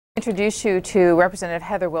Introduce you to Representative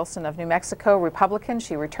Heather Wilson of New Mexico, Republican.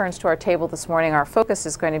 She returns to our table this morning. Our focus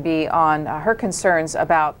is going to be on her concerns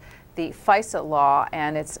about the FISA law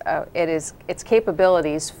and its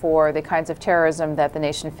capabilities for the kinds of terrorism that the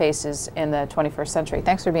nation faces in the 21st century.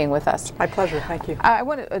 Thanks for being with us. My pleasure. Thank you. I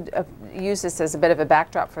want to use this as a bit of a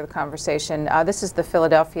backdrop for the conversation. This is the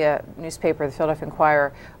Philadelphia newspaper, the Philadelphia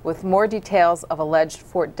Inquirer, with more details of alleged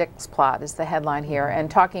Fort Dix plot is the headline here, and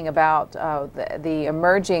talking about the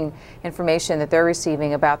emerging information that they're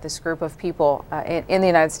receiving about this group of people in the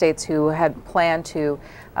United States who had planned to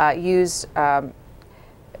use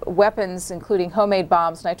weapons, including homemade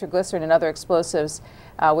bombs, nitroglycerin, and other explosives,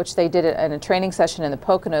 which they did in a training session in the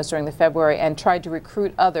Poconos during the February, and tried to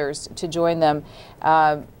recruit others to join them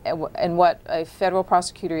in what a federal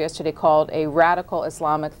prosecutor yesterday called a radical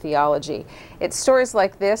Islamic theology. It's stories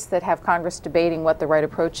like this that have Congress debating what the right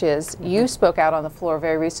approach is. You spoke out on the floor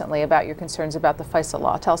very recently about your concerns about the FISA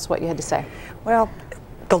law. Tell us what you had to say. Well,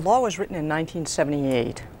 the law was written in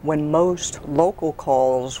 1978 when most local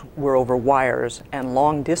calls were over wires and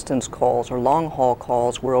long-distance calls or long-haul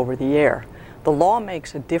calls were over the air. The law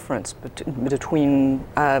makes a difference between,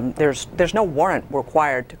 there's no warrant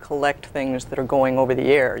required to collect things that are going over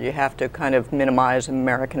the air. You have to kind of minimize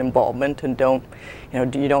American involvement and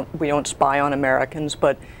we don't spy on Americans,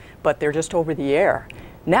 but they're just over the air.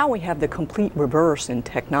 Now we have the complete reverse in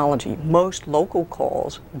technology. Most local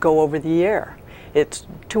calls go over the air. It's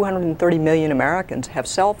 230 million Americans have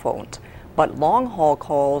cell phones, but long-haul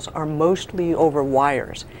calls are mostly over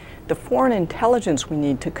wires. The foreign intelligence we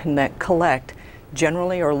need to collect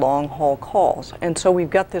generally are long-haul calls. And so we've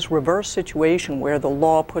got this reverse situation where the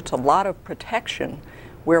law puts a lot of protection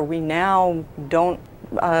where we now don't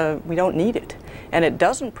need it. And it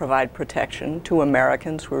doesn't provide protection to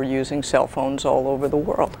Americans who are using cell phones all over the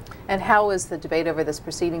world. And how is the debate over this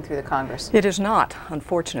proceeding through the Congress? It is not,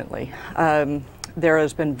 unfortunately. There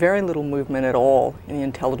has been very little movement at all in the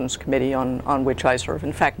Intelligence Committee on which I serve.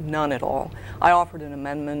 In fact, none at all. I offered an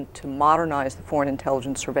amendment to modernize the Foreign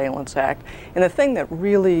Intelligence Surveillance Act. And the thing that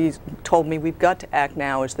really told me we've got to act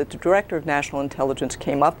now is that the Director of National Intelligence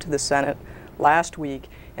came up to the Senate last week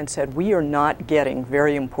and said, we are not getting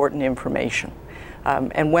very important information.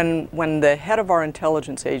 And when the head of our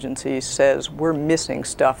intelligence agency says we're missing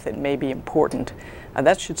stuff that may be important,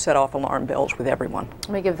 that should set off alarm bells with everyone.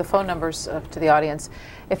 Let me give the phone numbers to the audience.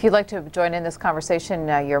 If you'd like to join in this conversation,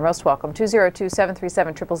 you're most welcome.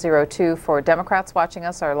 202-737-0002 for Democrats watching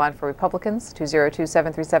us, our line for Republicans,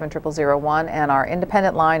 202-737-0001, and our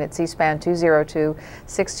independent line at C-SPAN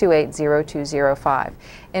 202-628-0205.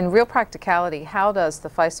 In real practicality, how does the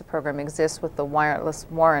FISA program exist with the warrantless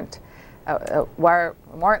wiretapping,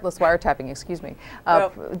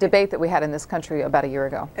 debate that we had in this country about a year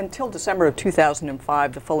ago? Until December of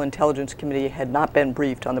 2005, the full Intelligence Committee had not been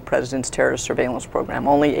briefed on the President's terrorist surveillance program.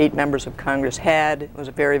 Only 8 members of Congress had. It was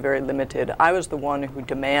very, very limited. I was the one who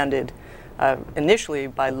demanded, initially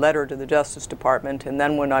by letter to the Justice Department, and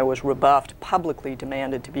then when I was rebuffed, publicly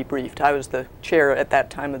demanded to be briefed. I was the chair at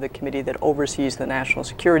that time of the committee that oversees the National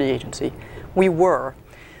Security Agency. We were.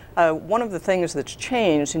 One of the things that's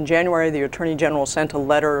changed, in January the Attorney General sent a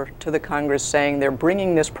letter to the Congress saying they're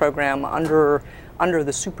bringing this program under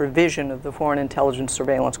the supervision of the Foreign Intelligence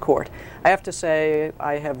Surveillance Court. I have to say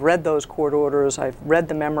I have read those court orders, I've read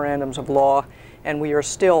the memorandums of law, and we are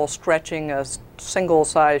still stretching a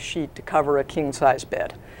single-size sheet to cover a king-size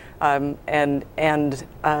bed.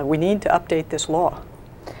 We need to update this law.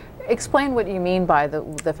 Explain what you mean by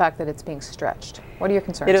the fact that it's being stretched. What are your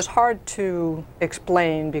concerns? It is hard to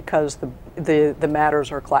explain because the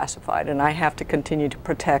matters are classified, and I have to continue to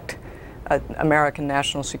protect American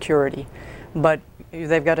national security. But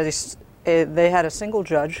they had a single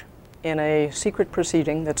judge in a secret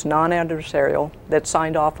proceeding that's non-adversarial that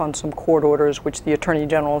signed off on some court orders which the Attorney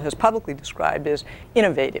General has publicly described as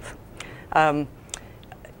innovative.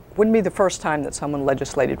 Wouldn't be the first time that someone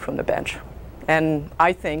legislated from the bench. And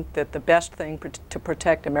I think that the best thing to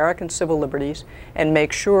protect American civil liberties and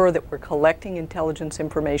make sure that we're collecting intelligence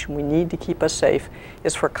information we need to keep us safe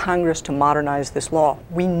is for Congress to modernize this law.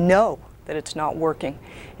 We know that it's not working,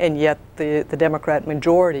 and yet the Democrat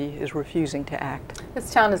majority is refusing to act.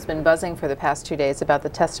 This town has been buzzing for the past 2 days about the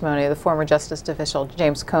testimony of the former Justice official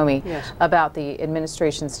James Comey about the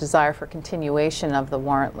administration's desire for continuation of the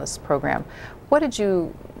warrantless program. What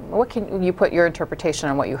can you put your interpretation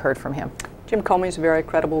on what you heard from him? Jim Comey's a very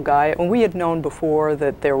credible guy, and we had known before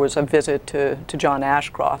that there was a visit to John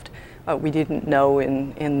Ashcroft. We didn't know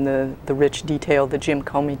in the rich detail that Jim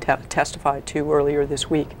Comey testified to earlier this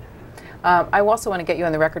week. I also want to get you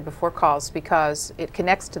on the record before calls because it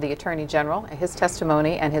connects to the Attorney General, his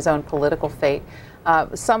testimony, and his own political fate.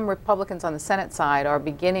 Some Republicans on the Senate side are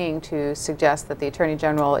beginning to suggest that the Attorney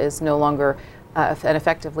General is no longer an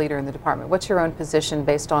effective leader in the department. What's your own position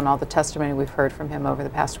based on all the testimony we've heard from him over the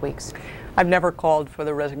past weeks? I've never called for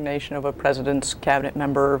the resignation of a president's cabinet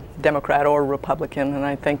member, Democrat or Republican, and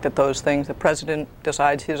I think that those things, the president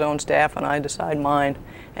decides his own staff and I decide mine,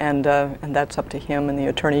 and that's up to him and the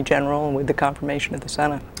Attorney General with the confirmation of the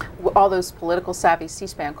Senate. All those political savvy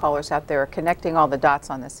C-SPAN callers out there are connecting all the dots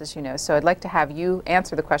on this, as you know, so I'd like to have you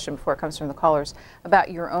answer the question before it comes from the callers about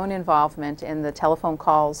your own involvement in the telephone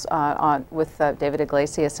calls with David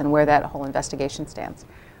Iglesias and where that whole investigation stands.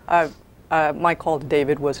 My call to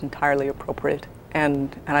David was entirely appropriate,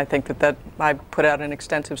 and I think that I put out an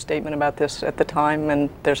extensive statement about this at the time, and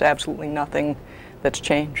there's absolutely nothing that's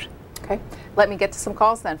changed. Okay. Let me get to some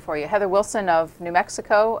calls then for you. Heather Wilson of New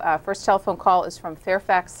Mexico. First telephone call is from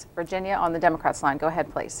Fairfax, Virginia on the Democrats line. Go ahead,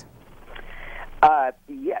 please.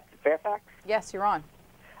 Yes, Fairfax? Yes, you're on.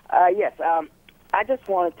 Yes. I just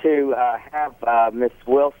wanted to have Ms.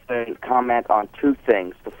 Wilson comment on two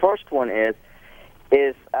things. The first one is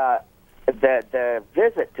the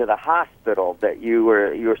visit to the hospital that you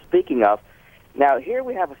were speaking of. Now, here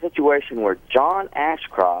we have a situation where John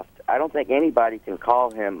Ashcroft, I don't think anybody can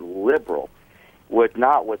call him liberal, was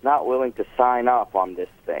not willing to sign off on this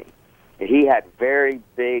thing. He had very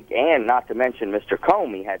big, and not to mention Mr.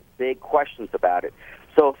 Comey had big questions about it.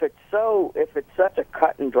 So if it's such a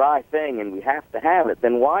cut and dry thing and we have to have it,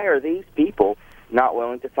 then why are these people not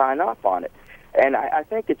willing to sign off on it? And I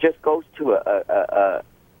think it just goes to a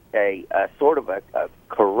sort of a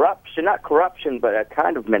corruption, not corruption, but a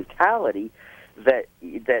kind of mentality that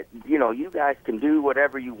you know, you guys can do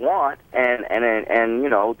whatever you want, and you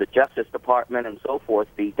know, the Justice Department and so forth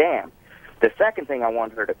be damned. The second thing I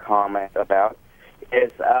want her to comment about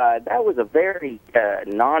is that was a very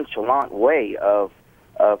nonchalant way of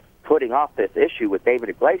putting off this issue with David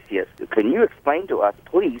Iglesias. Can you explain to us,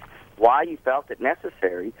 please, why you felt it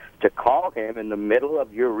necessary to call him in the middle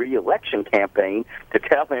of your re-election campaign to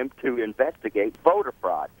tell him to investigate voter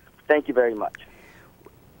fraud? Thank you very much.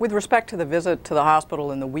 With respect to the visit to the hospital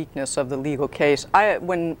and the weakness of the legal case,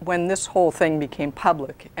 when this whole thing became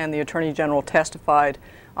public and the Attorney General testified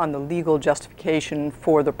on the legal justification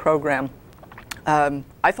for the program,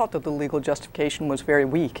 I thought that the legal justification was very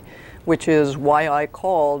weak, which is why I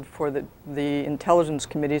called for the intelligence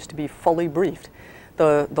committees to be fully briefed.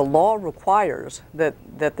 The law requires that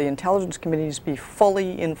the intelligence committees be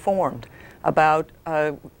fully informed about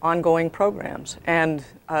ongoing programs, and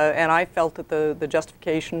I felt that the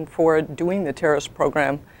justification for doing the terrorist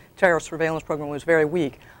surveillance program was very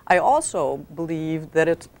weak. I also believe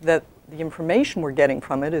that the information we're getting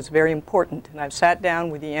from it is very important, and I've sat down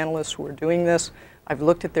with the analysts who are doing this. I've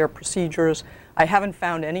looked at their procedures. I haven't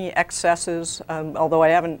found any excesses, although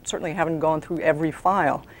I certainly haven't gone through every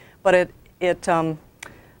file. But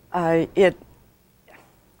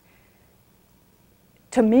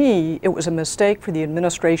to me, it was a mistake for the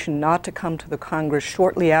administration not to come to the Congress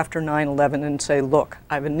shortly after 9/11 and say, look,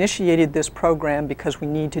 I've initiated this program because we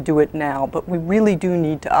need to do it now, but we really do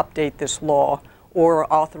need to update this law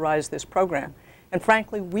or authorize this program. And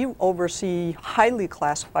frankly, we oversee highly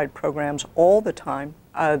classified programs all the time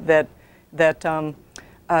that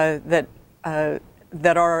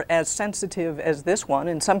are as sensitive as this one,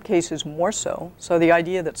 in some cases more so. So the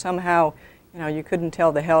idea that somehow, you know, you couldn't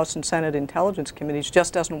tell the House and Senate Intelligence Committees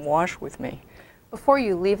just doesn't wash with me. Before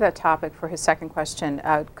you leave that topic for his second question,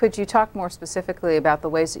 could you talk more specifically about the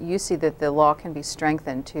ways that you see that the law can be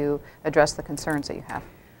strengthened to address the concerns that you have?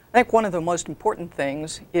 I think one of the most important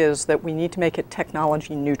things is that we need to make it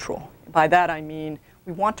technology neutral. By that I mean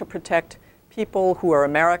we want to protect people who are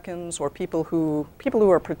Americans or people who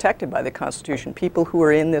are protected by the Constitution, people who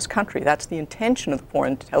are in this country. That's the intention of the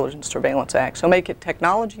Foreign Intelligence Surveillance Act. So make it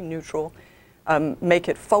technology neutral, make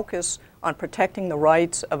it focus on protecting the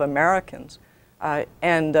rights of Americans,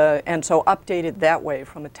 and so update it that way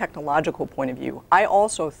from a technological point of view. I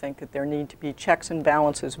also think that there need to be checks and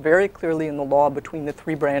balances very clearly in the law between the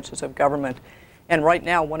three branches of government. And right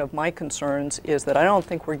now, one of my concerns is that I don't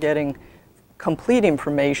think we're getting complete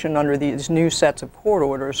information under these new sets of court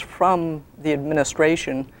orders from the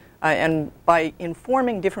administration. And by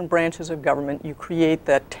informing different branches of government, you create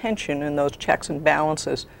that tension in those checks and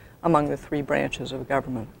balances among the three branches of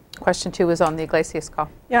government. Question 2 is on the Iglesias call.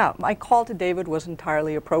 Yeah, my call to David was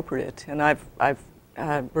entirely appropriate, and I've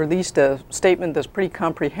released a statement that's pretty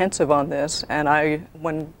comprehensive on this. And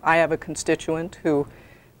when I have a constituent who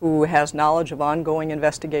has knowledge of ongoing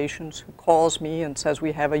investigations, who calls me and says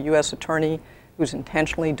we have a U.S. attorney who's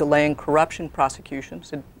intentionally delaying corruption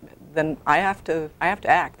prosecutions, then I have to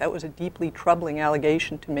act. That was a deeply troubling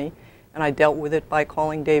allegation to me, and I dealt with it by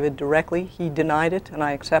calling David directly. He denied it, and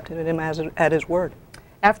I accepted him at his word.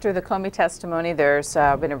 After the Comey testimony, there's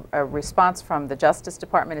been a response from the Justice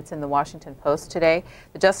Department. It's in the Washington Post today.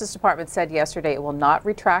 The Justice Department said yesterday it will not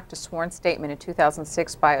retract a sworn statement in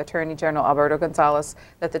 2006 by Attorney General Alberto Gonzales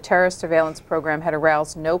that the terrorist surveillance program had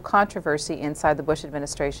aroused no controversy inside the Bush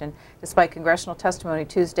administration, despite congressional testimony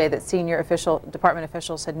Tuesday that senior department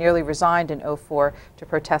officials had nearly resigned in 2004 to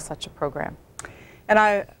protest such a program.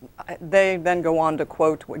 And they then go on to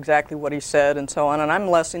quote exactly what he said and so on, and I'm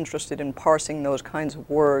less interested in parsing those kinds of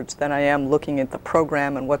words than I am looking at the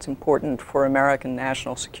program and what's important for American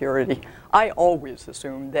national security. I always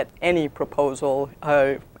assume that any proposal,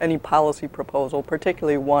 any policy proposal,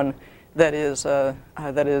 particularly one that is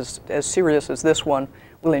as serious as this one,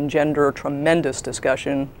 will engender tremendous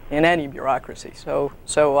discussion in any bureaucracy. So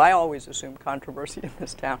I always assume controversy in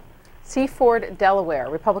this town. Seaford, Delaware,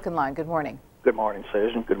 Republican line, good morning. Good morning,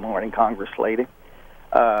 Susan. Good morning, Congress lady.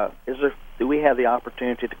 Do we have the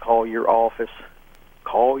opportunity to call your office?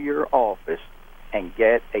 Call your office and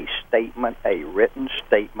get a statement, a written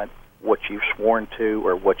statement, what you've sworn to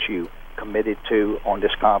or what you committed to on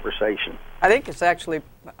this conversation? I think it's actually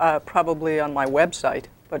probably on my website,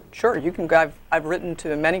 but sure, you can. I've written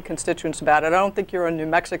to many constituents about it. I don't think you're a New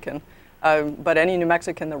Mexican. But any New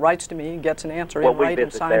Mexican that writes to me gets an answer in writing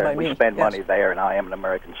and signed by me. We spend money there, and I am an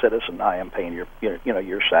American citizen. I am paying your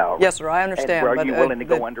salary. Yes, sir, I understand. And are you willing to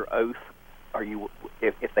go under oath? Are you,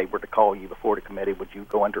 if they were to call you before the committee, would you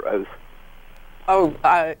go under oath? Oh,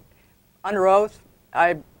 under oath,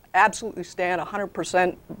 I absolutely stand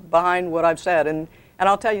 100% behind what I've said. And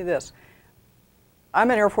I'll tell you this: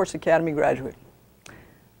 I'm an Air Force Academy graduate.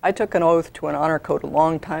 I took an oath to an honor code a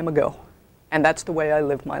long time ago, and that's the way I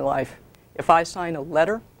live my life. If I sign a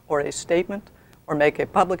letter or a statement or make a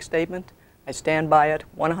public statement, I stand by it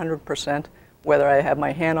 100%, whether I have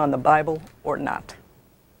my hand on the Bible or not.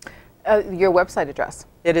 Your website address?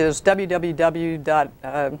 It is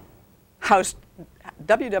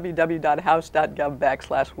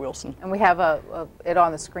www.house.gov/Wilson. And we have it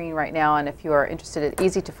on the screen right now, and if you are interested, it's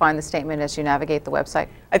easy to find the statement as you navigate the website.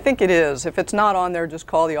 I think it is. If it's not on there, just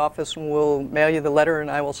call the office and we'll mail you the letter and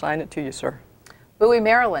I will sign it to you, sir. Bowie,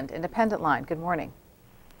 Maryland, Independent Line, good morning.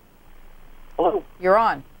 Hello. You're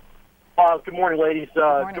on. Good morning, ladies.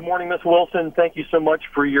 Good morning, Ms. Wilson. Thank you so much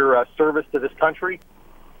for your service to this country.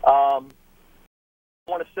 What I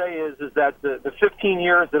want to say is that the 15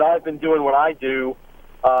 years that I've been doing what I do,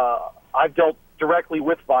 I've dealt directly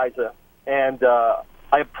with FISA, and I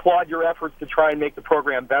applaud your efforts to try and make the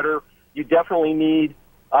program better. You definitely need,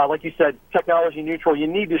 like you said, technology neutral. You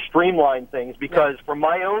need to streamline things because from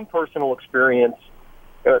my own personal experience,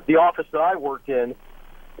 the office that I worked in,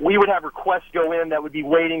 we would have requests go in that would be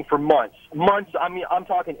waiting for months. I mean, I'm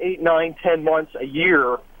talking 8, 9, 10 months, a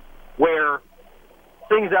year, where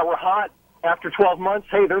things that were hot after 12 months,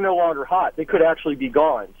 hey, they're no longer hot. They could actually be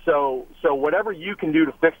gone. So whatever you can do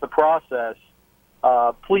to fix the process,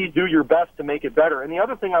 please do your best to make it better. And the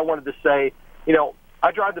other thing I wanted to say,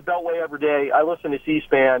 I drive the Beltway every day. I listen to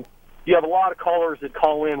C-SPAN. You have a lot of callers that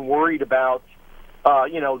call in worried about,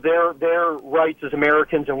 their rights as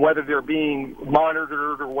Americans and whether they're being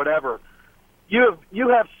monitored or whatever. You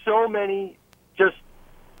have so many just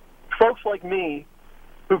folks like me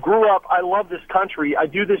who grew up. I love this country. I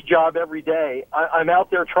do this job every day. I'm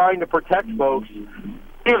out there trying to protect folks.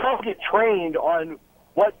 They all get trained on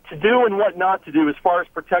what to do and what not to do as far as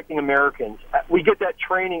protecting Americans. We get that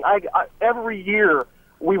training. Every year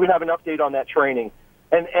we would have an update on that training.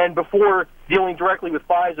 And before dealing directly with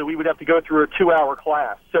FISA, we would have to go through a 2-hour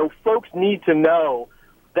class. So folks need to know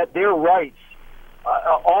that their rights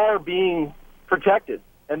are being protected,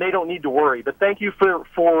 and they don't need to worry. But thank you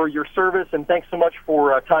for your service, and thanks so much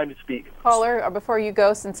for time to speak. Caller, before you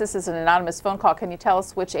go, since this is an anonymous phone call, can you tell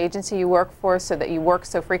us which agency you work for so that you work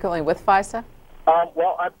so frequently with FISA?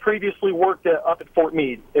 Well, I previously worked up at Fort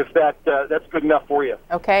Meade, if that's good enough for you.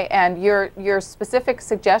 Okay, and your specific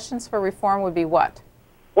suggestions for reform would be what?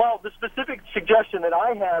 Well, the specific suggestion that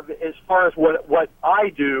I have as far as what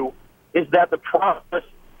I do is that the process,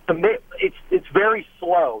 it's very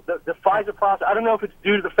slow. The FISA process, I don't know if it's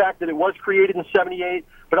due to the fact that it was created in '78,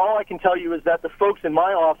 but all I can tell you is that the folks in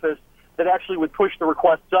my office that actually would push the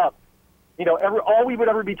requests up, all we would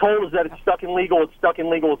ever be told is that it's stuck in legal, it's stuck in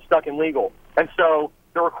legal, it's stuck in legal. And so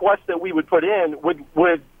the requests that we would put in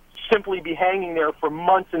would simply be hanging there for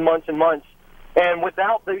months and months and months. And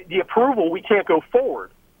without the approval, we can't go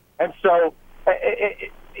forward. And so,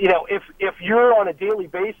 if you're on a daily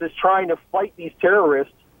basis trying to fight these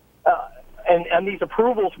terrorists and these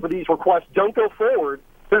approvals for these requests don't go forward,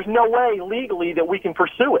 there's no way legally that we can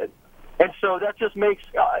pursue it. And so that just makes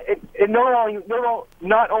it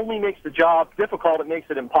not only makes the job difficult, it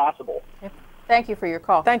makes it impossible. Thank you for your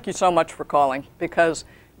call. Thank you so much for calling, because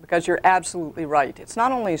you're absolutely right. It's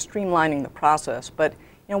not only streamlining the process, but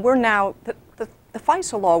we're now the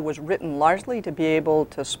FISA law was written largely to be able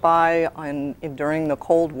to spy during the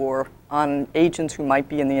Cold War on agents who might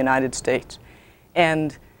be in the United States.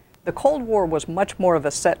 And the Cold War was much more of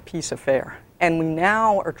a set piece affair. And we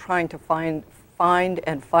now are trying to find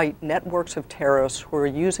and fight networks of terrorists who are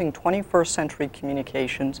using 21st century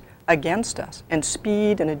communications against us. And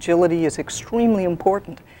speed and agility is extremely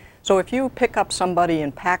important. So if you pick up somebody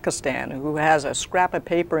in Pakistan who has a scrap of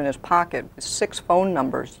paper in his pocket with 6 phone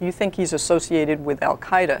numbers, you think he's associated with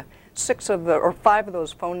Al-Qaeda. 5 of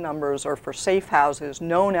those phone numbers are for safe houses,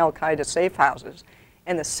 known Al-Qaeda safe houses,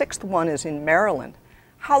 and the 6th one is in Maryland.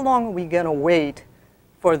 How long are we going to wait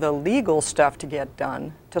for the legal stuff to get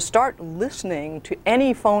done to start listening to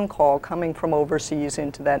any phone call coming from overseas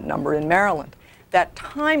into that number in Maryland? That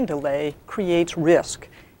time delay creates risk.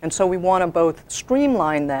 And so we want to both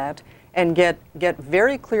streamline that and get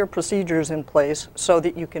very clear procedures in place so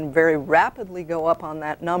that you can very rapidly go up on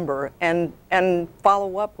that number and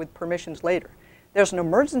follow up with permissions later. There's an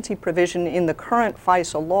emergency provision in the current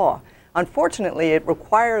FISA law. Unfortunately, it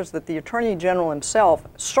requires that the Attorney General himself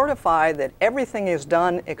certify that everything is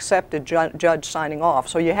done except a judge signing off.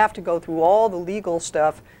 So you have to go through all the legal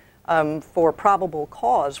stuff for probable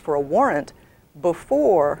cause for a warrant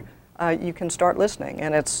before you can start listening,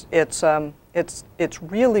 and it's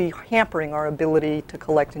really hampering our ability to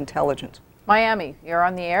collect intelligence. Miami, you're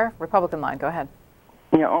on the air. Republican line, go ahead.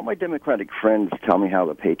 Yeah, all my Democratic friends tell me how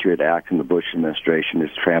the Patriot Act and the Bush administration is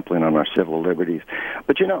trampling on our civil liberties.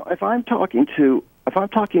 But if I'm talking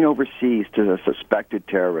overseas to a suspected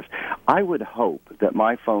terrorist, I would hope that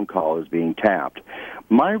my phone call is being tapped.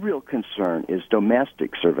 My real concern is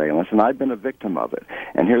domestic surveillance, and I've been a victim of it.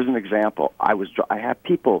 And here's an example. I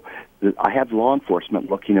have law enforcement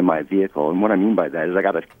looking in my vehicle, and what I mean by that is I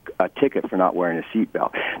got a ticket for not wearing a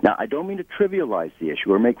seatbelt. Now, I don't mean to trivialize the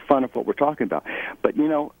issue or make fun of what we're talking about, but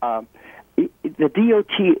the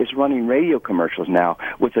DOT is running radio commercials now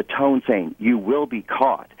with a tone saying, "You will be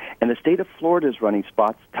caught." And the state of Florida is running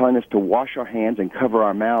spots telling us to wash our hands and cover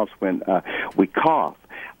our mouths when we cough.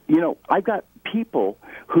 I've got people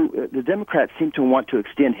who, the Democrats seem to want to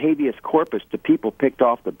extend habeas corpus to people picked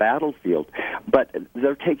off the battlefield, but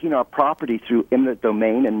they're taking our property through eminent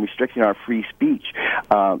domain and restricting our free speech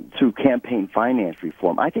through campaign finance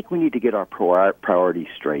reform. I think we need to get our priorities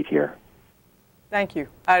straight here. Thank you.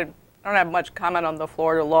 I don't have much comment on the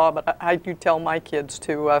Florida law, but I do tell my kids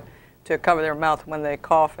to cover their mouth when they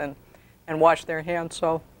cough and wash their hands.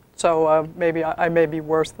 So maybe I may be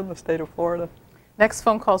worse than the state of Florida. Next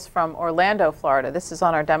phone call's from Orlando, Florida. This is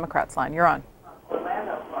on our Democrats line. You're on.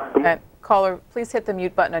 Orlando, Florida. And caller, please hit the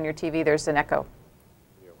mute button on your TV. There's an echo.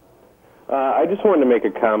 I just wanted to make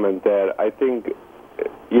a comment that I think,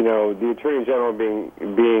 the Attorney General being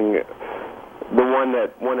the one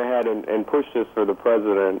that went ahead and pushed this for the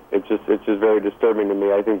president, it's just very disturbing to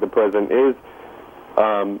me. I think the president is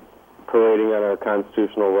parading on our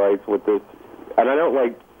constitutional rights with this, and I don't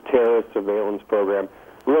like terrorist surveillance program.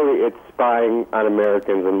 Really, it's spying on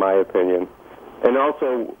Americans, in my opinion. And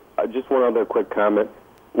also, just one other quick comment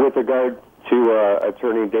with regard to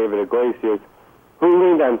Attorney David Iglesias, who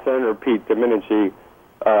leaned on Senator Pete Domenici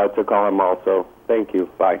to call him also. Thank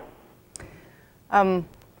you. Bye.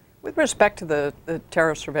 With respect to the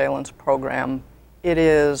terror surveillance program, it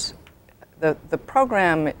is the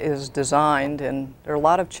program is designed, and there are a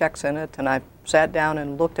lot of checks in it, and I've sat down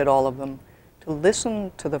and looked at all of them, to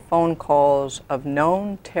listen to the phone calls of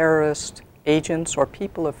known terrorist agents or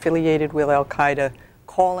people affiliated with Al-Qaeda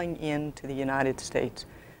calling in to the United States.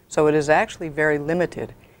 So it is actually very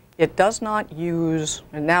limited. It does not use,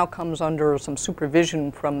 and now comes under some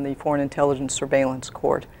supervision from the Foreign Intelligence Surveillance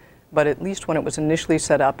Court, but at least when it was initially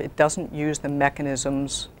set up, it doesn't use the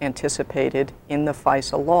mechanisms anticipated in the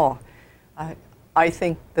FISA law. I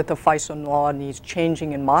think that the FISA law needs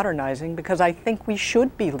changing and modernizing, because I think we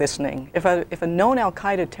should be listening. If a known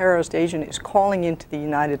Al-Qaeda terrorist agent is calling into the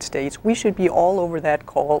United States, we should be all over that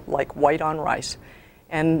call like white on rice.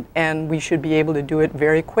 And we should be able to do it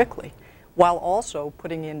very quickly, while also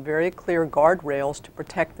putting in very clear guardrails to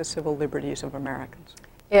protect the civil liberties of Americans.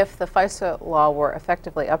 If the FISA law were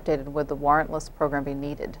effectively updated, would the warrantless program be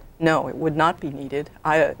needed? No, it would not be needed,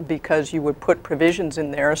 because you would put provisions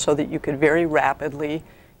in there so that you could very rapidly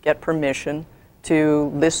get permission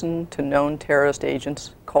to listen to known terrorist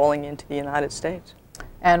agents calling into the United States.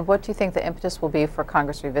 And what do you think the impetus will be for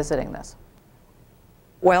Congress revisiting this?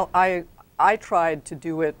 Well, I tried to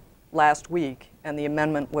do it last week, and the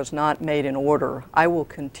amendment was not made in order, I will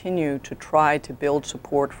continue to try to build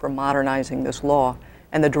support for modernizing this law.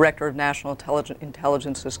 And the Director of National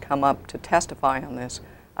Intelligence has come up to testify on this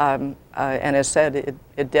and has said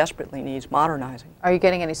it desperately needs modernizing. Are you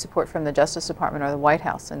getting any support from the Justice Department or the White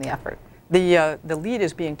House in the effort? The lead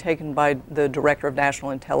is being taken by the Director of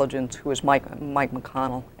National Intelligence, who is Mike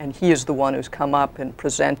McConnell, and he is the one who's come up and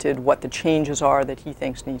presented what the changes are that he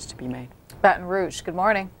thinks needs to be made. Baton Rouge, good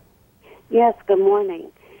morning. Yes, good morning.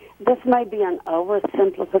 This may be an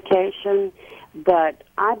oversimplification, but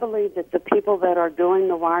I believe that the people that are doing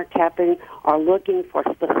the wiretapping are looking for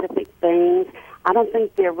specific things. I don't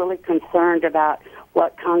think they're really concerned about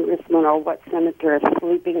what congressman or what senator is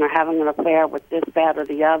sleeping or having an affair with this, that, or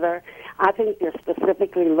the other. I think they're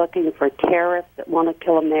specifically looking for terrorists that want to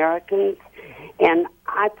kill Americans. And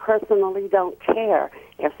I personally don't care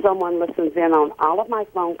if someone listens in on all of my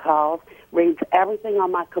phone calls, reads everything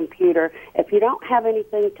on my computer. If you don't have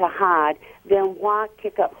anything to hide, then why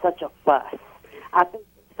kick up such a fuss? I think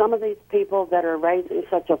some of these people that are raising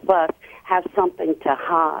such a fuss have something to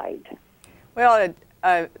hide. Well,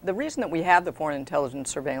 the reason that we have the Foreign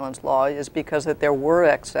Intelligence Surveillance Law is because that there were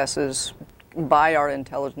excesses by our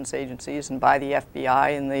intelligence agencies and by the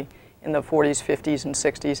FBI in the 40s, 50s, and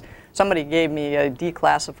 60s. Somebody gave me a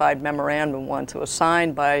declassified memorandum once. It was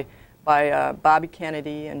signed by Bobby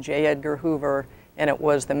Kennedy and J. Edgar Hoover, and it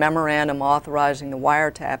was the memorandum authorizing the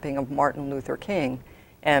wiretapping of Martin Luther King.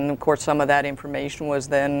 And of course, some of that information was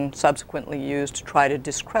then subsequently used to try to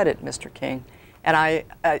discredit Mr. King. And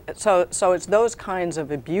so it's those kinds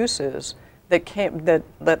of abuses that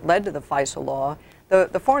led to the FISA law.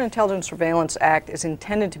 The Foreign Intelligence Surveillance Act is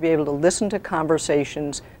intended to be able to listen to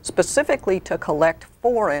conversations specifically to collect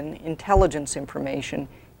foreign intelligence information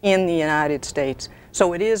in the United States.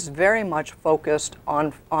 So it is very much focused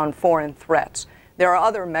on foreign threats. There are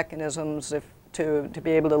other mechanisms to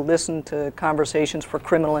be able to listen to conversations for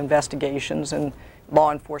criminal investigations, and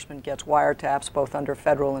law enforcement gets wiretaps both under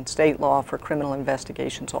federal and state law for criminal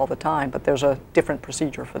investigations all the time, but there's a different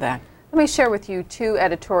procedure for that. Let me share with you two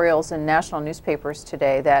editorials in national newspapers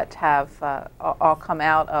today that have all come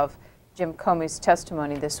out of Jim Comey's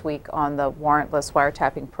testimony this week on the warrantless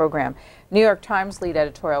wiretapping program. New York Times lead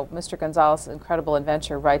editorial, Mr. Gonzalez's incredible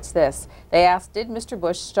adventure, writes this. They asked, did Mr.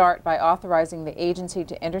 Bush start by authorizing the agency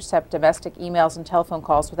to intercept domestic emails and telephone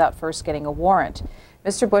calls without first getting a warrant?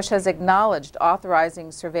 Mr. Bush has acknowledged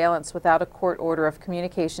authorizing surveillance without a court order of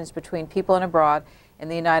communications between people and abroad in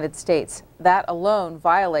the United States. That alone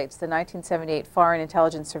violates the 1978 Foreign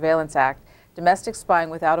Intelligence Surveillance Act. Domestic spying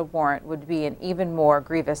without a warrant would be an even more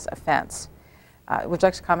grievous offense. Would you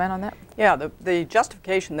like to comment on that? Yeah, the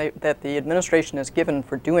justification that the administration has given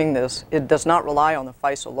for doing this, it does not rely on the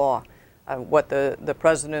FISA law. What the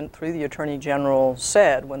President, through the Attorney General,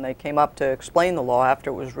 said when they came up to explain the law after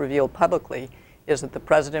it was revealed publicly is that the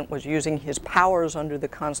President was using his powers under the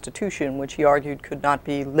Constitution, which he argued could not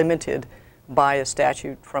be limited by a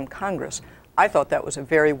statute from Congress. I thought that was a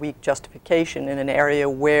very weak justification in an area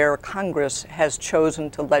where Congress has chosen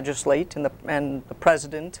to legislate and the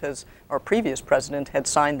President has, or previous President, had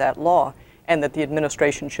signed that law, and that the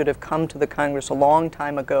administration should have come to the Congress a long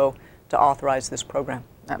time ago to authorize this program.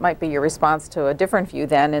 That might be your response to a different view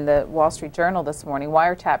then in the Wall Street Journal this morning,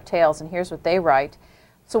 Wiretap Tales, and here's what they write.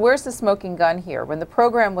 So where's the smoking gun here? When the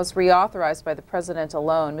program was reauthorized by the President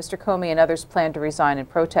alone, Mr. Comey and others planned to resign in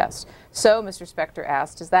protest. So, Mr. Specter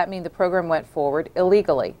asked, does that mean the program went forward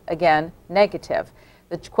illegally? Again, negative.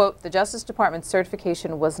 The, quote, the Justice Department's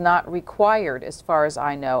certification was not required as far as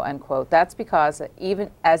I know, unquote. That's because, even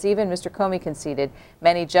Mr. Comey conceded,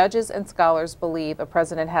 many judges and scholars believe a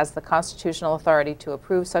president has the constitutional authority to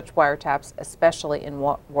approve such wiretaps, especially in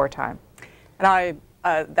wartime. And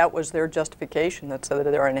that was their justification, that said that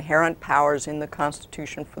there are inherent powers in the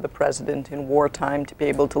Constitution for the President in wartime to be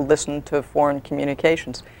able to listen to foreign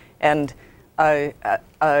communications. And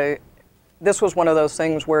this was one of those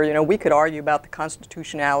things where, you know, we could argue about the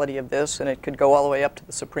constitutionality of this, and it could go all the way up to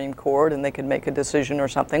the Supreme Court, and they could make a decision or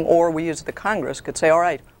something, or we as the Congress could say, all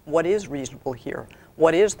right, what is reasonable here?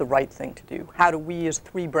 What is the right thing to do? How do we as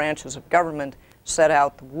three branches of government set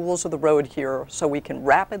out the rules of the road here so we can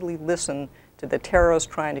rapidly listen to the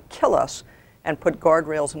terrorists trying to kill us and put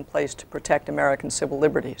guardrails in place to protect American civil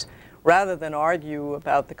liberties? Rather than argue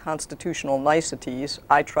about the constitutional niceties,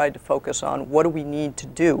 I tried to focus on what do we need to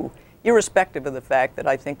do, irrespective of the fact that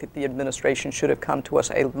I think that the administration should have come to us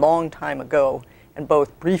a long time ago and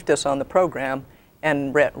both briefed us on the program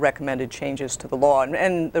and recommended changes to the law.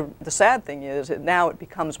 And the sad thing is that now it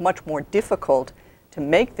becomes much more difficult to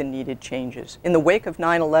make the needed changes. In the wake of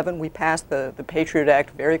 9/11, we passed the Patriot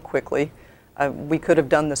Act very quickly. We could have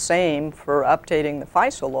done the same for updating the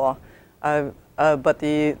FISA law, but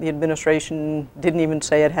the administration didn't even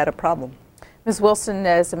say it had a problem. Ms. Wilson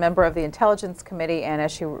is a member of the Intelligence Committee, and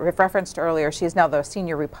as she referenced earlier, she is now the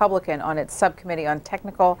senior Republican on its subcommittee on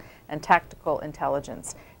technical and tactical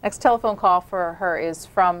intelligence. Next telephone call for her is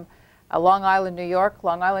from Long Island, New York.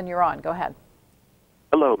 Long Island, you're on. Go ahead.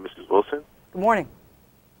 Hello, Mrs. Wilson. Good morning.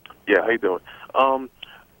 Yeah, how you doing?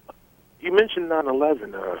 You mentioned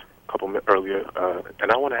 9/11 a couple minutes earlier,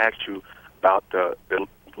 and I want to ask you about the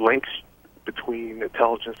links between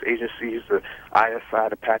intelligence agencies, the ISI,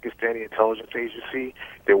 the Pakistani intelligence agency.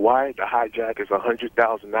 They wired the hijackers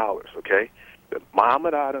 $100,000, okay?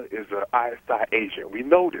 Muhammad Atta is an ISI agent. We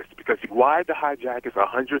know this because he wired the hijackers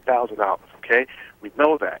 $100,000, okay? We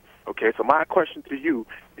know that, okay? So my question to you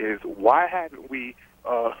is, why haven't we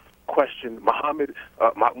questioned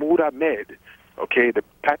Mahmoud Ahmed, okay, the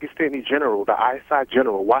Pakistani general, the ISI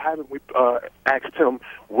general? Why haven't we asked him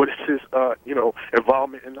what is his,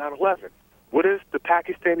 involvement in 9/11? What is the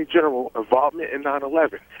Pakistani general involvement in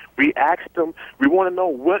 9/11? We asked them. We want to know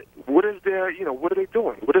what is their, what are they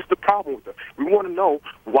doing? What is the problem with them? We want to know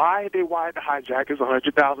why they wired the hijackers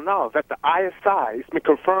 $100,000. At the ISI, it's been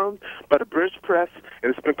confirmed by the British press,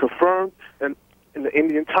 and it's been confirmed in the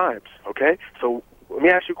Indian Times. Okay, so let me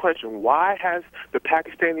ask you a question. Why has the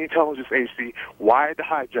Pakistani intelligence agency wired the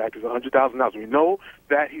hijackers $100,000? We know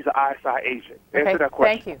that he's an ISI agent. Answer that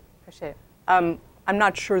question. Thank you. Appreciate it. I'm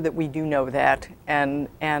not sure that we do know that, and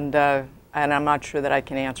I'm not sure that I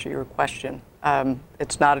can answer your question.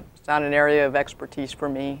 It's not an area of expertise for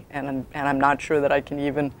me, and I'm not sure that I can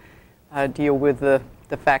even deal with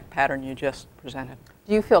the fact pattern you just presented.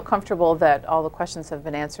 Do you feel comfortable that all the questions have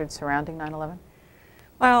been answered surrounding 9/11?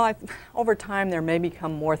 Well, over time there may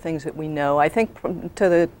become more things that we know. I think to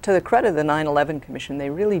the credit of the 9/11 Commission,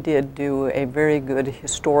 they really did do a very good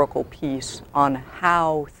historical piece on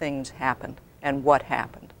how things happened and what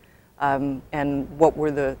happened, and what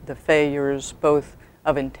were the failures both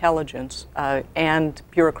of intelligence and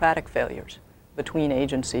bureaucratic failures between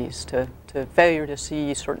agencies, to failure to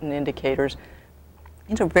see certain indicators.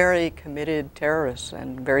 These are very committed terrorists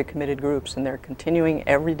and very committed groups, and they're continuing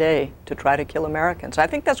every day to try to kill Americans. I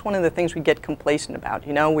think that's one of the things we get complacent about.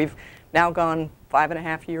 We've now gone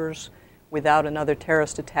 5.5 years without another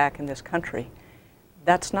terrorist attack in this country.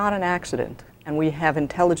 That's not an accident. And we have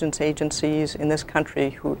intelligence agencies in this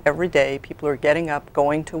country who every day people are getting up,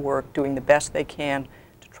 going to work, doing the best they can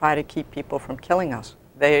to try to keep people from killing us.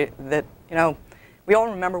 We all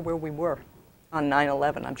remember where we were on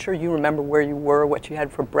 9/11. I'm sure you remember where you were, what you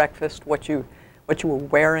had for breakfast, what you were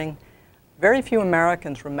wearing. Very few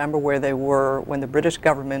Americans remember where they were when the British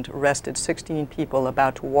government arrested 16 people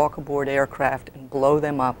about to walk aboard aircraft and blow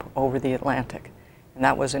them up over the Atlantic. And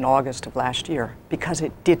that was in August of last year, because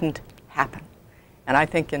it didn't happen. And I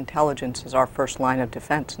think intelligence is our first line of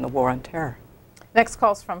defense in the war on terror. Next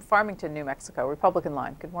call's from Farmington, New Mexico, Republican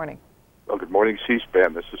line. Good morning. Well, good morning,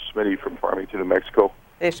 C-SPAN. This is Smitty from Farmington, New Mexico.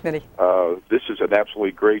 Hey, Smitty. This is an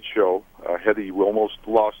absolutely great show. Heather, you almost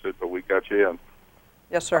lost it, but we got you in.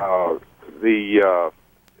 Yes, sir.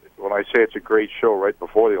 When I say it's a great show, right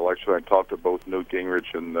before the election, I talked to both Newt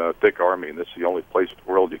Gingrich and Dick Armey, and this is the only place in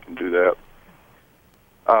the world you can do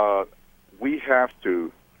that. We have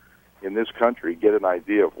to, in this country, get an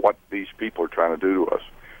idea of what these people are trying to do to us.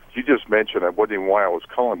 You just mentioned, that wasn't even why I was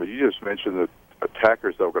calling, but you just mentioned the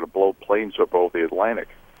attackers that were going to blow planes up over the Atlantic.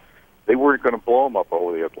 They weren't going to blow them up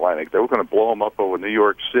over the Atlantic. They were going to blow them up over New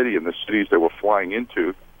York City and the cities they were flying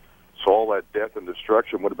into. So all that death and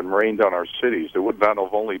destruction would have been rained on our cities. They would not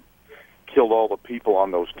have only killed all the people on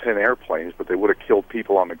those 10 airplanes, but they would have killed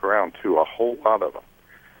people on the ground, too, a whole lot of them.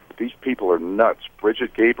 These people are nuts.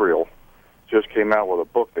 Bridget Gabriel just came out with a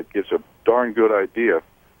book that gives a darn good idea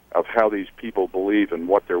of how these people believe and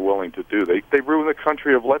what they're willing to do. They ruin the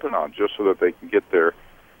country of Lebanon just so that they can get their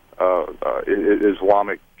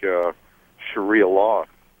Islamic Sharia law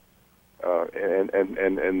and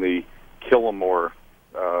the kill them or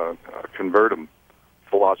convert them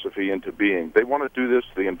philosophy into being. They want to do this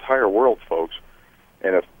to the entire world, folks.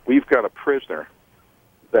 And if we've got a prisoner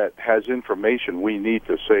that has information we need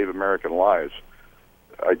to save American lives,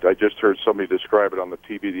 I just heard somebody describe it on the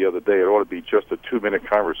TV the other day. It ought to be just a 2-minute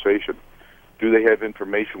conversation. Do they have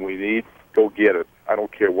information we need? Go get it. I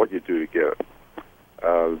don't care what you do to get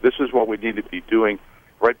it. This is what we need to be doing.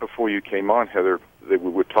 Right before you came on, Heather, we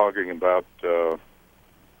were talking about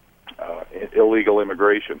illegal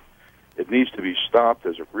immigration. It needs to be stopped.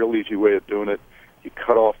 There's a real easy way of doing it. You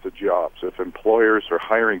cut off the jobs. If employers are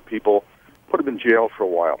hiring people, put them in jail for a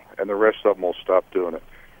while, and the rest of them will stop doing it.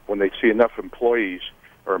 When they see enough employees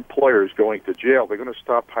or employers going to jail, they're going to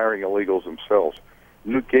stop hiring illegals themselves.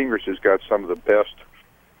 Newt Gingrich has got some of the best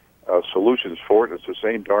solutions for it. It's the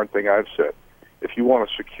same darn thing I've said. If you want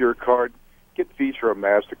a secure card, get Visa or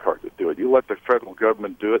MasterCard to do it. You let the federal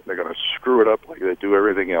government do it, and they're going to screw it up like they do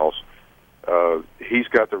everything else. He's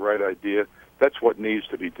got the right idea. That's what needs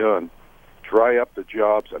to be done. Dry up the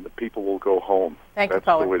jobs, and the people will go home. Thank you, That's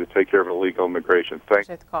caller. the way to take care of illegal immigration. Thank you.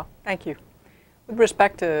 Appreciate the call. Thank you. With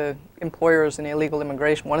respect to employers and illegal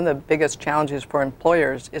immigration, one of the biggest challenges for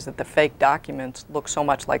employers is that the fake documents look so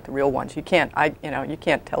much like the real ones. You can't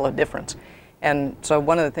tell a difference. And so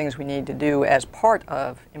one of the things we need to do as part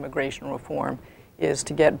of immigration reform is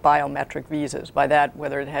to get biometric visas. By that,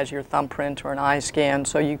 whether it has your thumbprint or an eye scan,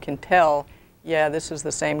 so you can tell, yeah, this is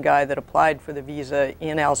the same guy that applied for the visa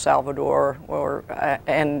in El Salvador,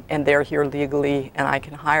 and they're here legally, and I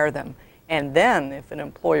can hire them. And then, if an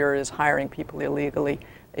employer is hiring people illegally,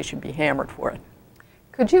 they should be hammered for it.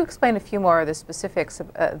 Could you explain a few more of the specifics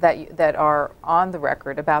that are on the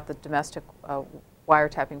record about the domestic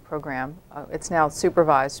wiretapping program? It's now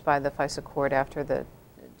supervised by the FISA court after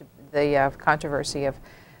the controversy of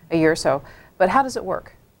a year or so. But how does it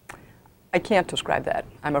work? I can't describe that,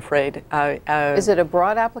 I'm afraid. Is it a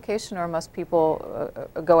broad application, or must people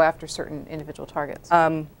go after certain individual targets?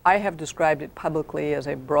 I have described it publicly as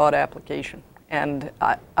a broad application and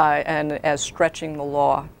as stretching the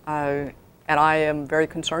law, and I am very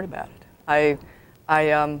concerned about it.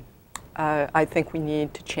 I think we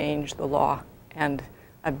need to change the law,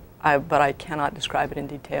 but I cannot describe it in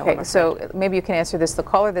detail. Okay, so maybe you can answer this. The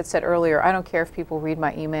caller that said earlier, I don't care if people read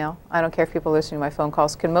my email, I don't care if people listen to my phone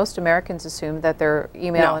calls. Can most Americans assume that their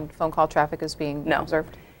email and phone call traffic is being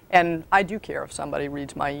observed? And I do care if somebody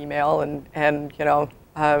reads my email, and you know,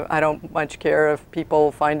 I don't much care if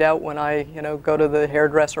people find out when I, go to the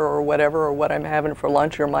hairdresser or whatever, or what I'm having for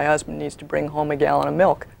lunch, or my husband needs to bring home a gallon of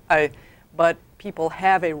milk. But people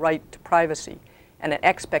have a right to privacy and an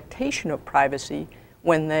expectation of privacy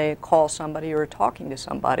when they call somebody or are talking to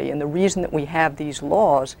somebody. And the reason that we have these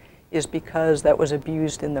laws is because that was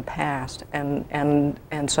abused in the past. And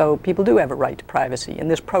so people do have a right to privacy. And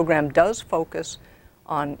this program does focus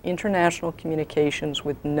on international communications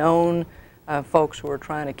with known folks who are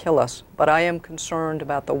trying to kill us. But I am concerned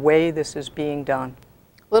about the way this is being done.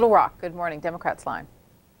 Little Rock, good morning. Democrats line.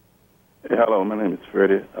 Hey, hello, my name is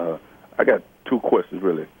Freddie. I got two questions,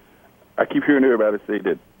 really. I keep hearing everybody say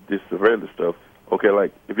that this surveillance stuff, okay,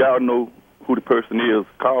 like, if y'all know who the person is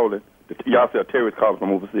calling, y'all say a terrorist calling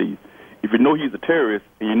from overseas. If you know he's a terrorist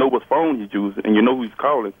and you know what phone he's using and you know who he's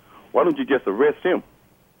calling, why don't you just arrest him?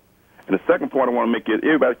 And the second point I want to make is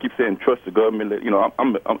everybody keeps saying trust the government.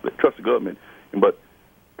 I'm trust the government, but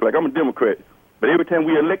like I'm a Democrat. But every time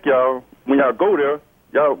we elect y'all, when y'all go there,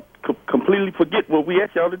 y'all completely forget what we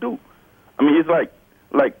ask y'all to do. I mean, it's like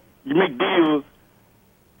you make deals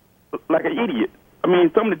like an idiot. I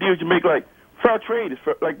mean, some of the deals you make, like fair trade, is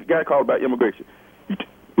like the guy called about immigration.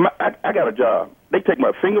 I got a job. They take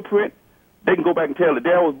my fingerprint. They can go back and tell the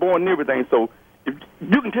day I was born and everything. So if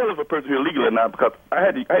you can tell if a person is illegal or not, because I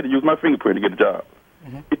had to use my fingerprint to get a job.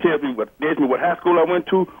 It tells me what high school I went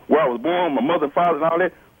to, where I was born, my mother and father, and all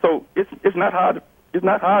that. So it's not hard. It's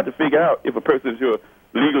not hard to figure out if a person is here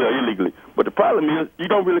legally or illegally. But the problem is you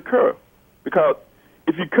don't really care, because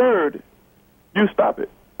if you cared, you stop it.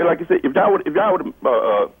 And like I said, if y'all would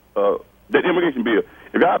the immigration bill,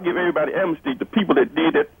 if y'all give everybody amnesty, the people that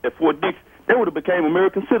did that at Fort Dix, they would have became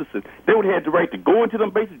American citizens. They would have had the right to go into them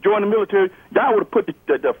bases, join the military. Y'all would have put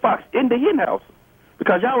the fox in the hen house,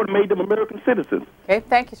 because y'all would have made them American citizens. Okay,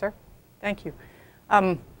 thank you, sir. Thank you.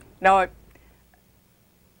 Now,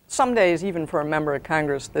 some days, even for a member of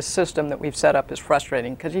Congress, this system that we've set up is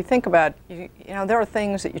frustrating, because you think about, there are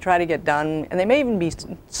things that you try to get done, and they may even be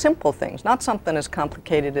simple things, not something as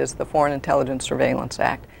complicated as the Foreign Intelligence Surveillance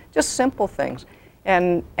Act, just simple things.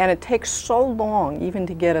 And it takes so long even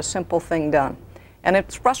to get a simple thing done. And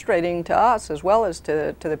it's frustrating to us as well as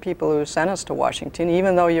to the people who sent us to Washington,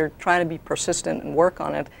 even though you're trying to be persistent and work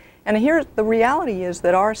on it. And here, the reality is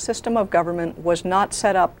that our system of government was not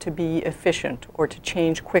set up to be efficient or to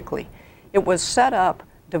change quickly. It was set up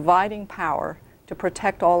dividing power to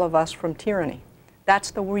protect all of us from tyranny.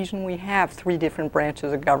 That's the reason we have 3 different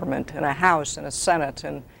branches of government, and a House and a Senate,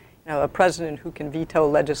 and a president who can veto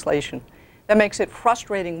legislation. That makes it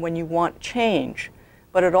frustrating when you want change,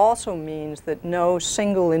 but it also means that no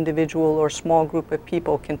single individual or small group of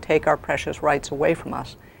people can take our precious rights away from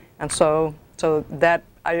us. And so that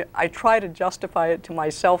I try to justify it to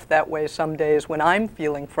myself that way some days when I'm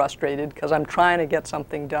feeling frustrated because I'm trying to get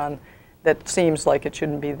something done that seems like it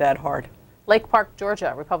shouldn't be that hard. Lake Park,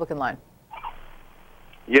 Georgia, Republican line.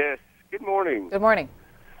 Yes, good morning. Good morning.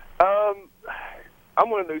 I'm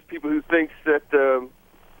one of those people who thinks that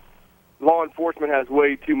law enforcement has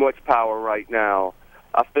way too much power right now.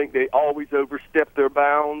 I think they always overstep their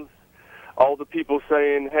bounds. All the people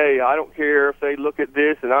saying, hey, I don't care if they look at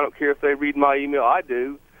this and I don't care if they read my email. I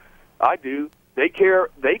do. They care.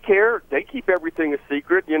 They keep everything a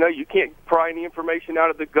secret. You know, you can't pry any information out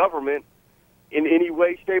of the government in any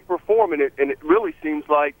way, shape, or form. And it really seems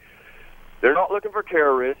like they're not looking for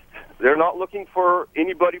terrorists. They're not looking for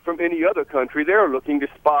anybody from any other country. They're looking to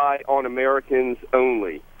spy on Americans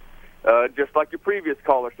only. Just like your previous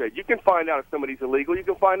caller said, you can find out if somebody's illegal. You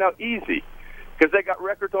can find out easy because they got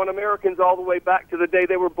records on Americans all the way back to the day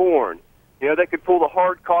they were born. You know, they could pull the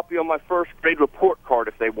hard copy on my first grade report card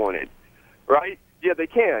if they wanted, right? Yeah, they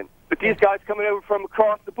can. But these guys coming over from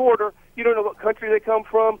across the border, you don't know what country they come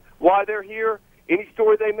from, why they're here, any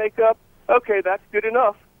story they make up. Okay, that's good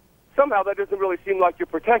enough. Somehow that doesn't really seem like you're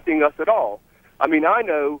protecting us at all. I mean, I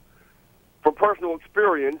know from personal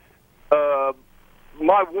experience,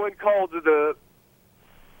 my one call to the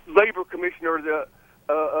labor commissioner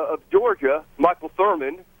of Georgia, Michael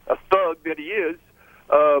Thurman, a thug that he is,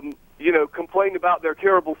 you know, complained about their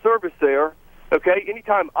terrible service there. Okay,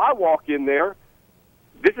 anytime I walk in there,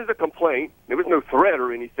 this is a complaint. There was no threat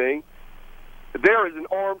or anything. There is an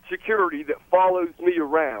armed security that follows me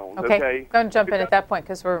around. Okay, go and jump in at that point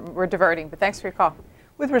because we're diverting. But thanks for your call.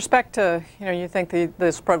 With respect to, you know, you think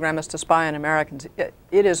this program is to spy on Americans.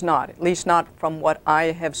 It is not, at least not from what I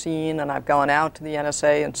have seen, and I've gone out to the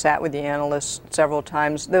NSA and sat with the analysts several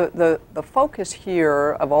times. The focus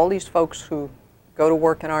here of all these folks who go to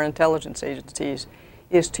work in our intelligence agencies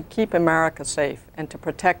is to keep America safe and to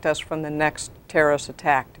protect us from the next terrorist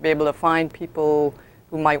attack, to be able to find people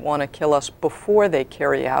who might want to kill us before they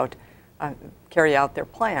carry out their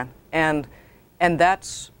plan. And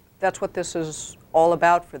that's what this is all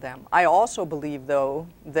about for them. I also believe, though,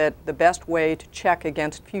 that the best way to check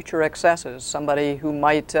against future excesses, somebody who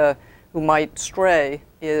might stray,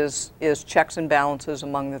 is checks and balances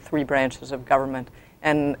among the three branches of government.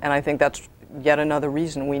 And I think that's yet another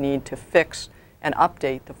reason we need to fix and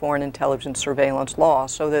update the foreign intelligence surveillance law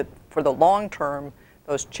so that for the long term,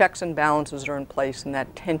 those checks and balances are in place and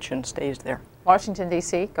that tension stays there. Washington,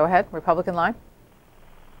 D.C. Go ahead. Republican line.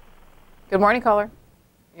 Good morning, caller.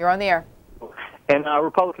 You're on the air. And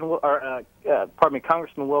Congressman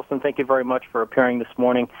Wilson, thank you very much for appearing this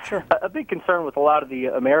morning. Sure. A big concern with a lot of the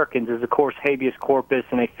Americans is, of course, habeas corpus,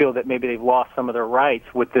 and they feel that maybe they've lost some of their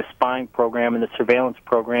rights with this spying program and the surveillance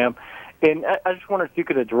program. And I just wonder if you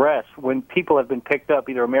could address, when people have been picked up,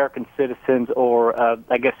 either American citizens or,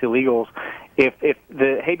 I guess, illegals, if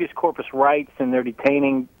the habeas corpus rights and they're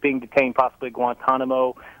being detained possibly at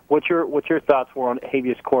Guantanamo, what your thoughts were on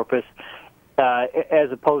habeas corpus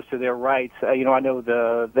as opposed to their rights? You know, I know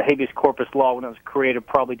the habeas corpus law, when it was created,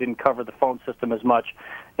 probably didn't cover the phone system as much.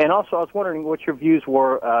 And also, I was wondering what your views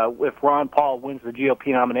were if Ron Paul wins the GOP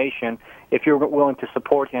nomination, if you're willing to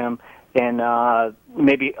support him and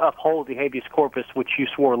maybe uphold the habeas corpus, which you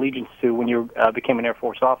swore allegiance to when you became an Air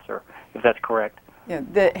Force officer, if that's correct. Yeah,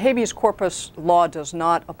 the habeas corpus law does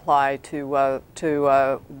not apply to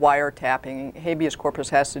wiretapping. Habeas corpus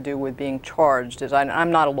has to do with being charged.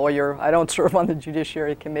 I'm not a lawyer. I don't serve on the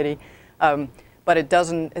Judiciary Committee. But it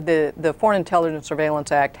doesn't. The Foreign Intelligence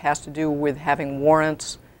Surveillance Act has to do with having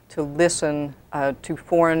warrants to listen to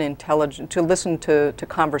foreign intelligence, to listen to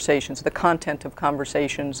conversations, the content of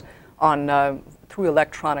conversations on through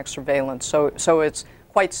electronic surveillance. So it's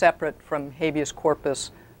quite separate from habeas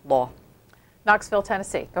corpus law. Knoxville,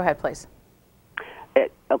 Tennessee. Go ahead, please.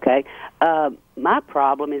 Okay. My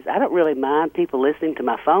problem is I don't really mind people listening to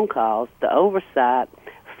my phone calls. The oversight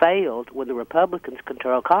failed when the Republicans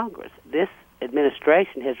control Congress. This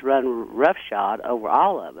administration has run roughshod over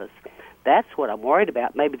all of us. That's what I'm worried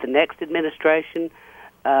about. Maybe the next administration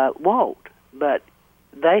won't, but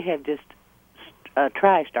they have just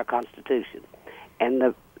trashed our Constitution, and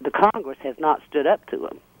the Congress has not stood up to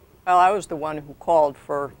them. Well, I was the one who called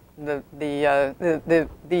for the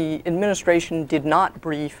administration did not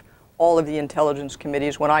brief all of the intelligence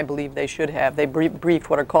committees when I believe they should have. They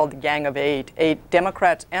briefed what are called the Gang of Eight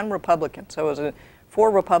Democrats and Republicans. So it was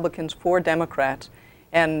 4 Republicans, 4 Democrats,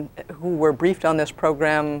 and who were briefed on this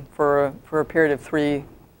program for a period of three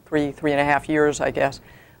and a half years, I guess.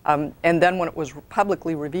 And then when it was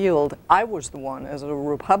publicly revealed, I was the one, as a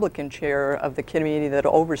Republican chair of the committee that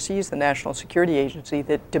oversees the National Security Agency,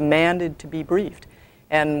 that demanded to be briefed.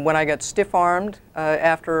 And when I got stiff-armed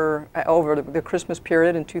over the Christmas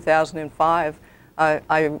period in 2005,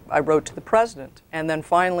 I wrote to the president, and then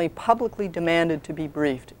finally publicly demanded to be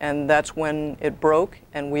briefed. And that's when it broke,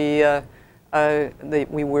 and we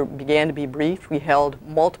We began to be briefed. We held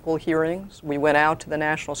multiple hearings. We went out to the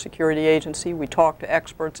National Security Agency. We talked to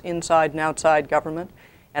experts inside and outside government.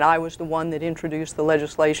 And I was the one that introduced the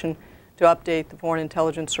legislation to update the Foreign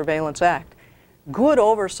Intelligence Surveillance Act. Good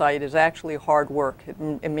oversight is actually hard work.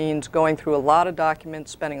 It means going through a lot of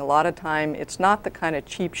documents, spending a lot of time. It's not the kind of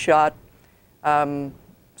cheap shot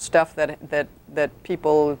stuff that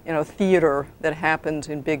people, theater that happens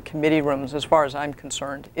in big committee rooms, as far as I'm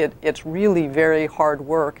concerned. It's really very hard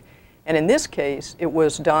work. And in this case, it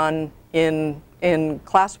was done in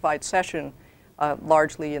classified session,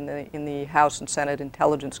 largely in the House and Senate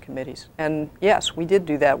Intelligence Committees. And yes, we did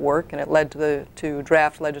do that work, and it led to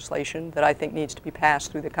draft legislation that I think needs to be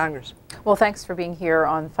passed through the Congress. Well, thanks for being here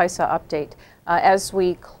on FISA Update. As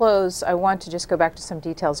we close, I want to just go back to some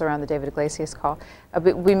details around the David Iglesias call.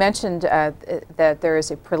 We mentioned that there is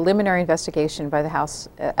a preliminary investigation by the House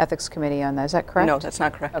Ethics Committee on that. Is that correct? No, that's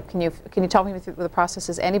not correct. Can you tell me what the process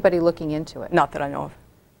is? Anybody looking into it? Not that I know of.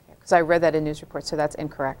 Because I read that in news reports, so that's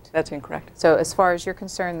incorrect. That's incorrect. So as far as you're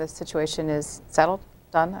concerned, the situation is settled,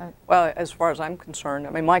 done? Well, as far as I'm concerned,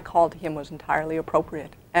 I mean, my call to him was entirely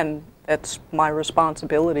appropriate. And that's my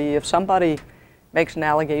responsibility. If somebody makes an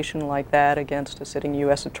allegation like that against a sitting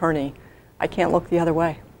U.S. attorney, I can't look the other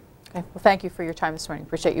way. Okay. Well, thank you for your time this morning.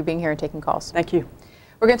 Appreciate you being here and taking calls. Thank you.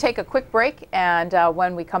 We're going to take a quick break, and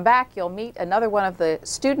when we come back, you'll meet another one of the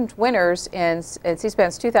student winners in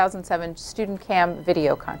C-SPAN's 2007 Student Cam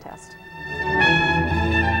video contest.